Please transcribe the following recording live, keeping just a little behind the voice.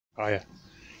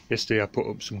Yesterday I put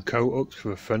up some coat hooks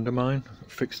for a friend of mine,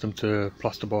 fixed them to a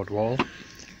plasterboard wall.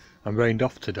 I'm rained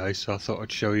off today, so I thought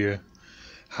I'd show you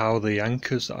how the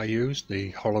anchors that I use, the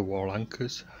hollow wall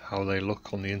anchors, how they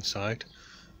look on the inside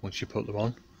once you put them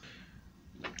on.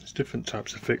 There's different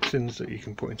types of fixings that you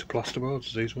can put into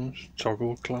plasterboards. These ones,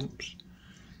 toggle clamps.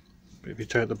 But if you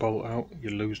take the bolt out, you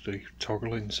lose the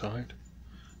toggle inside.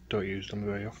 Don't use them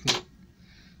very often.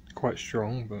 Quite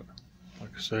strong, but like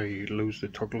I say, you lose the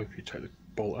toggle if you take the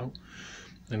bolt out.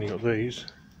 Then you got these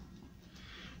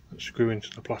that screw into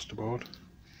the plasterboard,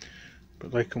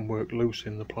 but they can work loose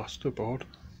in the plasterboard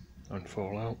and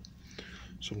fall out.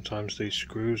 Sometimes these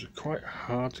screws are quite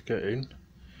hard to get in,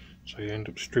 so you end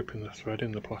up stripping the thread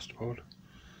in the plasterboard.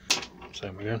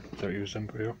 Same again, don't use them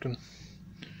very often.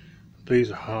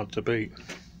 These are hard to beat.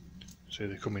 See,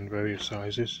 they come in various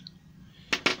sizes.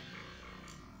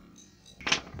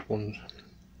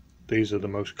 These are the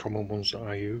most common ones that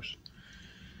I use.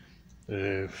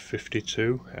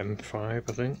 52 M5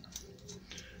 I think.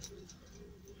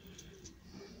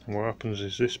 And what happens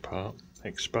is this part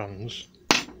expands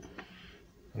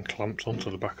and clamps onto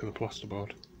the back of the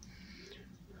plasterboard.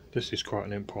 This is quite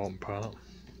an important part.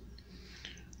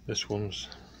 This one's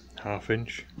 1/2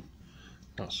 inch.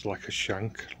 That's like a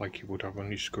shank, like you would have on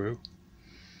your screw.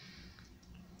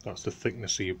 That's the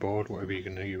thickness of your board, whatever you're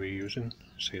going to be using.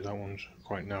 See, that one's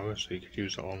quite narrow, so you could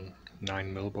use it on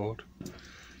 9mm board.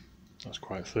 That's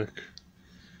quite thick.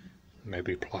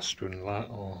 Maybe plastering that,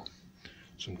 or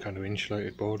some kind of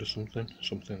insulated board or something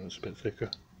that's a bit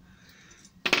thicker.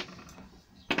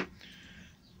 But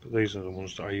these are the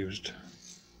ones that I used.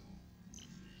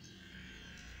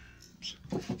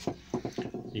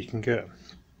 You can get,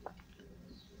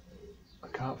 I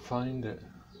can't find it,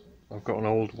 I've got an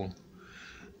old one,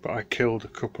 but I killed a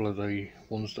couple of the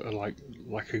ones that are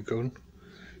like a gun,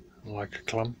 like a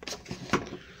clamp.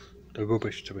 They're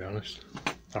rubbish, to be honest.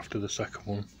 After the second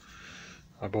one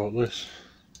I bought this.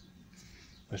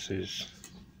 This is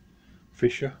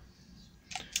Fischer.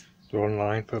 They're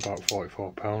online for about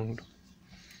 £44.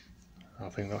 I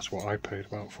think that's what I paid,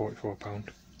 about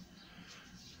 £44.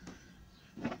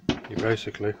 You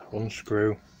basically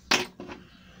unscrew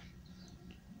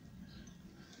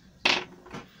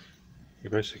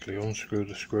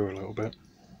the screw a little bit,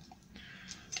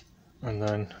 and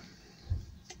then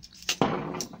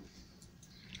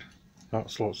that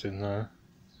slots in there,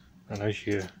 and as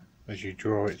you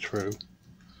draw it through,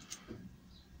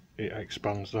 it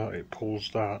expands that, it pulls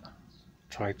that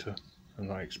tighter, and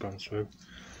that expands through.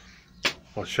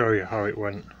 I'll show you how it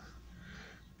went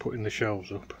putting the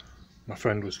shelves up. My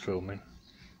friend was filming,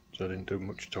 so I didn't do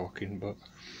much talking, but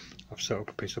I've set up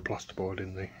a piece of plasterboard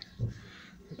in the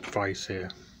vise here,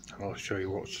 and I'll show you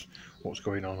what's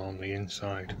going on the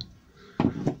inside,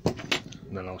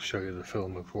 and then I'll show you the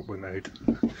film of what we made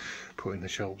putting the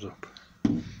shelves up.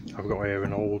 I've got here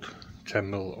an old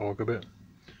 10mm auger bit.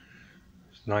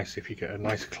 It's nice if you get a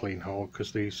nice clean hole,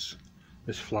 because this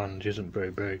flange isn't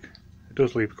very big. It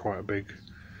does leave quite a big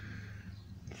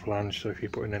flange, so if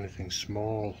you're putting anything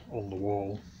small on the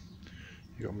wall,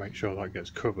 you've got to make sure that gets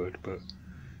covered, but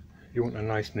you want a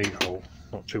nice neat hole,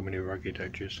 not too many ragged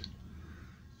edges.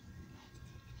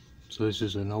 So this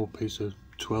is an old piece of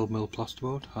 12mm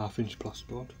plasterboard, 1/2 inch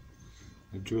plasterboard.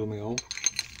 I drill my hole.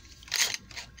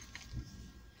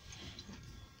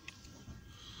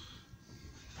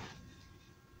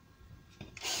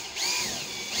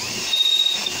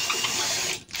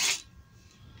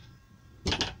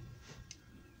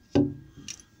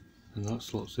 And that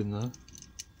slots in there.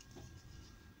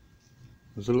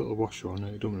 There's a little washer on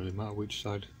it, it doesn't really matter which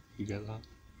side you get that.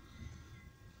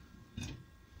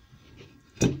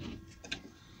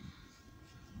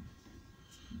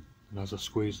 And as I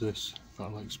squeeze this,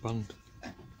 that'll expand.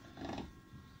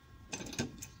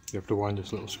 You have to wind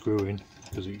this little screw in,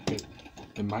 because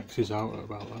it maxes out at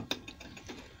about that.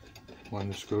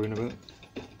 Wind the screw in a bit.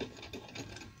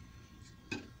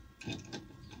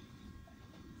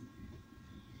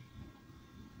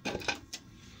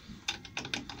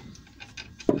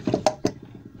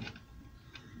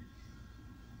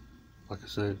 Like I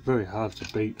said, very hard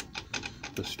to beat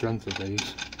the strength of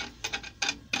these.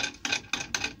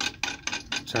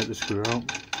 Take the screw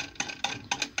out,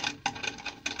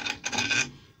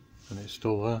 and it's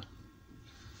still there,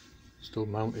 still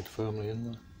mounted firmly in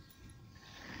there.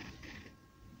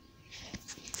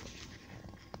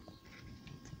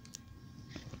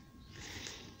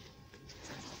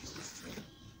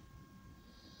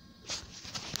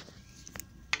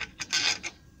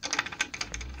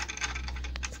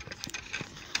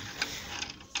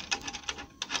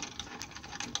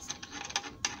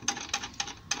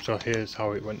 So here's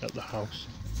how it went at the house.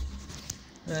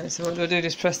 Right, so what do I do?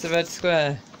 Just press the red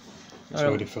square? It's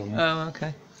already filming. Oh,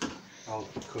 okay. I'll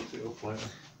cut it up later.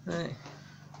 Right.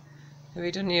 Have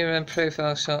you done your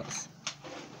profile shots?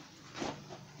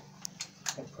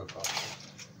 What profile?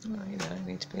 Well, you don't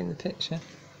need to be in the picture.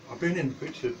 I've been in the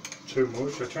picture too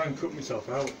much. I try and cut myself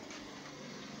out.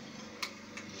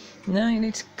 No, you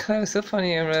need to close up on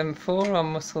your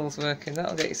forearm muscles working.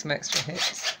 That'll get you some extra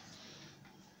hits.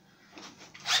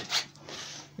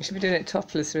 You should be doing it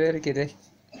topless, really, Giddy.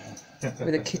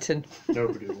 With a kitten.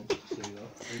 Nobody wants to see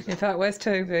that. In fact, where's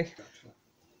Toby?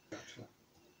 Gotcha.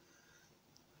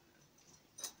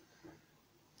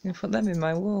 You put them in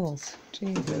my walls.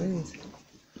 Jeez Louise.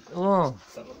 Oh.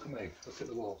 Look at me. Look at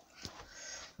the wall.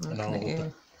 I'm looking at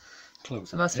you.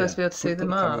 Close. Am I supposed to be able to see the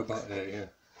mark? About here, yeah.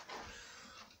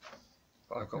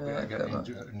 But I've got to be able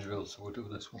to get in drill, so we'll do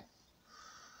this one.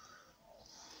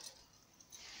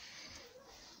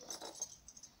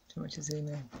 Do you want me to zoom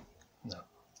in? No.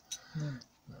 No.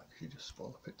 No, because you just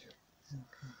spoil the picture.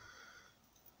 Okay.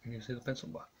 Can you see the pencil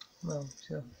back? Well,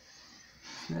 sure.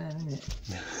 There, isn't it?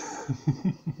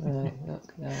 Right,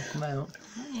 look, now I'll come out.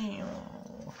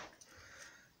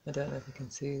 I don't know if you can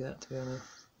see that, to be honest.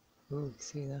 Ooh, you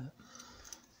see that.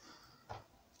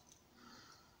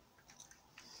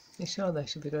 You sure they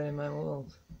should be going in my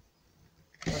walls?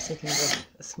 I was thinking of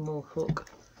a small hook.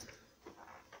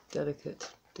 Delicate.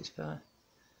 Did you find?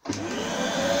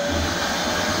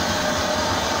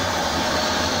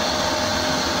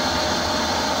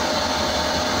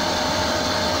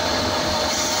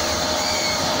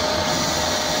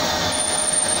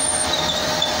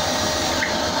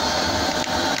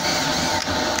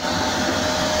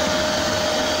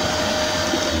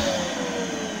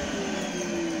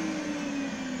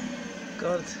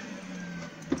 God.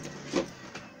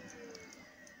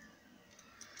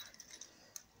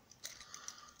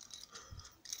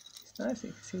 It's nice that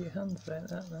you can see your hands like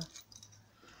that there.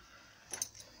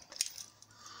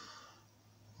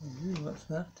 Ooh, what's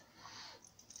that?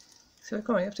 So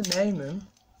come on, you have to name them.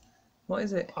 What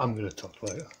is it? I'm going to talk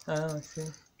later. Oh, I see.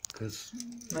 Because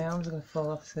my arms are going to fall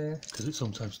off soon. Because it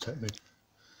sometimes takes me.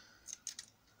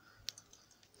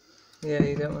 Yeah,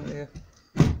 you don't want to.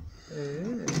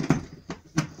 Ooh.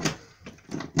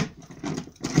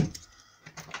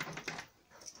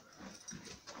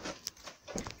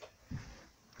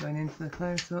 Going in for the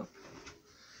close-up.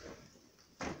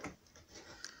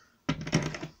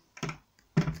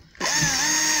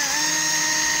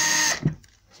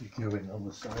 So you can go in on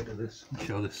the side of this and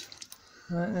show this.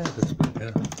 Right there. This bit,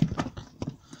 yeah.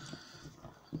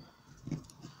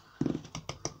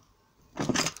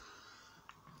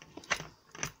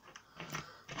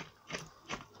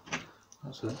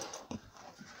 That's it.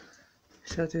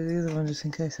 Shall I do the other one just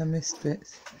in case I missed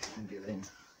bits? You can get in.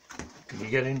 Can you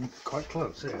get in quite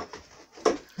close here?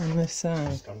 On this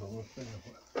side. Stand on the thing.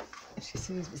 If she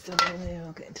sees me standing there,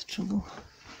 I'll get into trouble.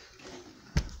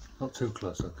 Not too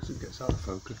close though, because it gets out of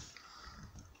focus.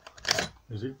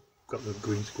 Has it got the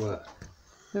green square?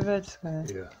 The red square?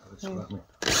 Yeah, that's what I mean.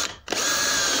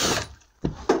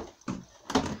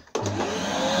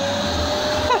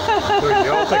 Wait,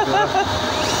 you all think that?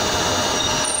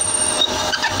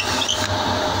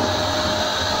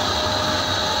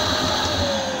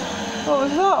 What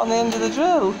was that on the end of the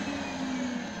drill?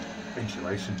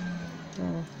 Insulation.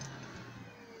 Oh.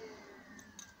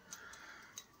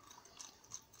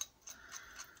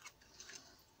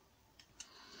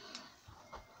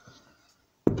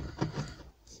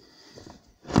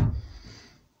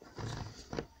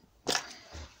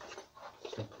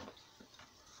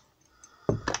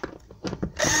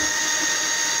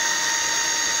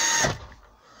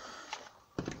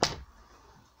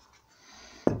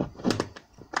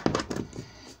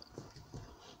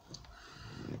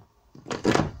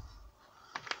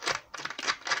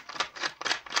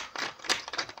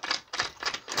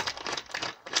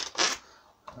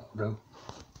 No,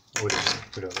 we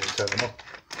don't need to take them off.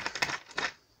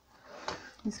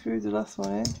 You screwed the last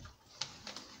one in.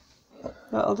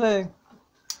 That'll do.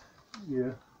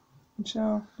 Yeah.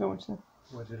 Sure. Don't want to.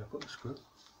 Where did I put the screw?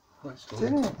 Right, still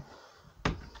Didn't it?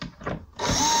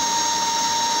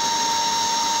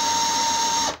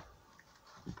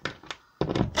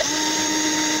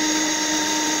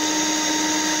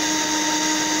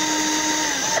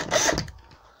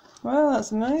 Wow,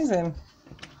 that's amazing.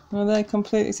 Are they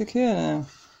completely secure now?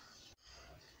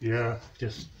 Yeah,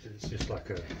 it's just like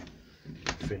a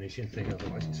finishing thing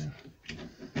otherwise.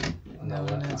 No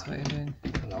one knows what you're doing.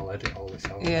 And I'll edit all this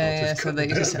out. Yeah, so that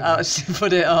you just actually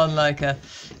put it on like a...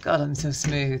 God, I'm so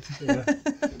smooth. Yeah.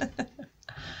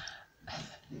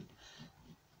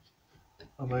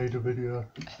 I'm made a video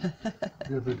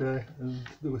the other day and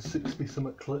there were 60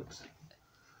 something clips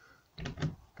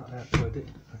that I had to edit.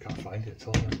 I can't find it at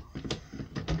all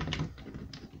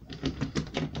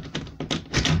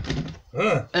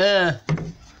now.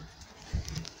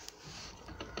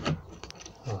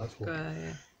 Oh, that's one. Square,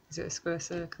 yeah. Is it a square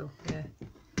circle? Yeah.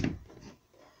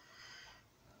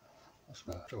 That's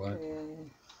better, right? Yeah.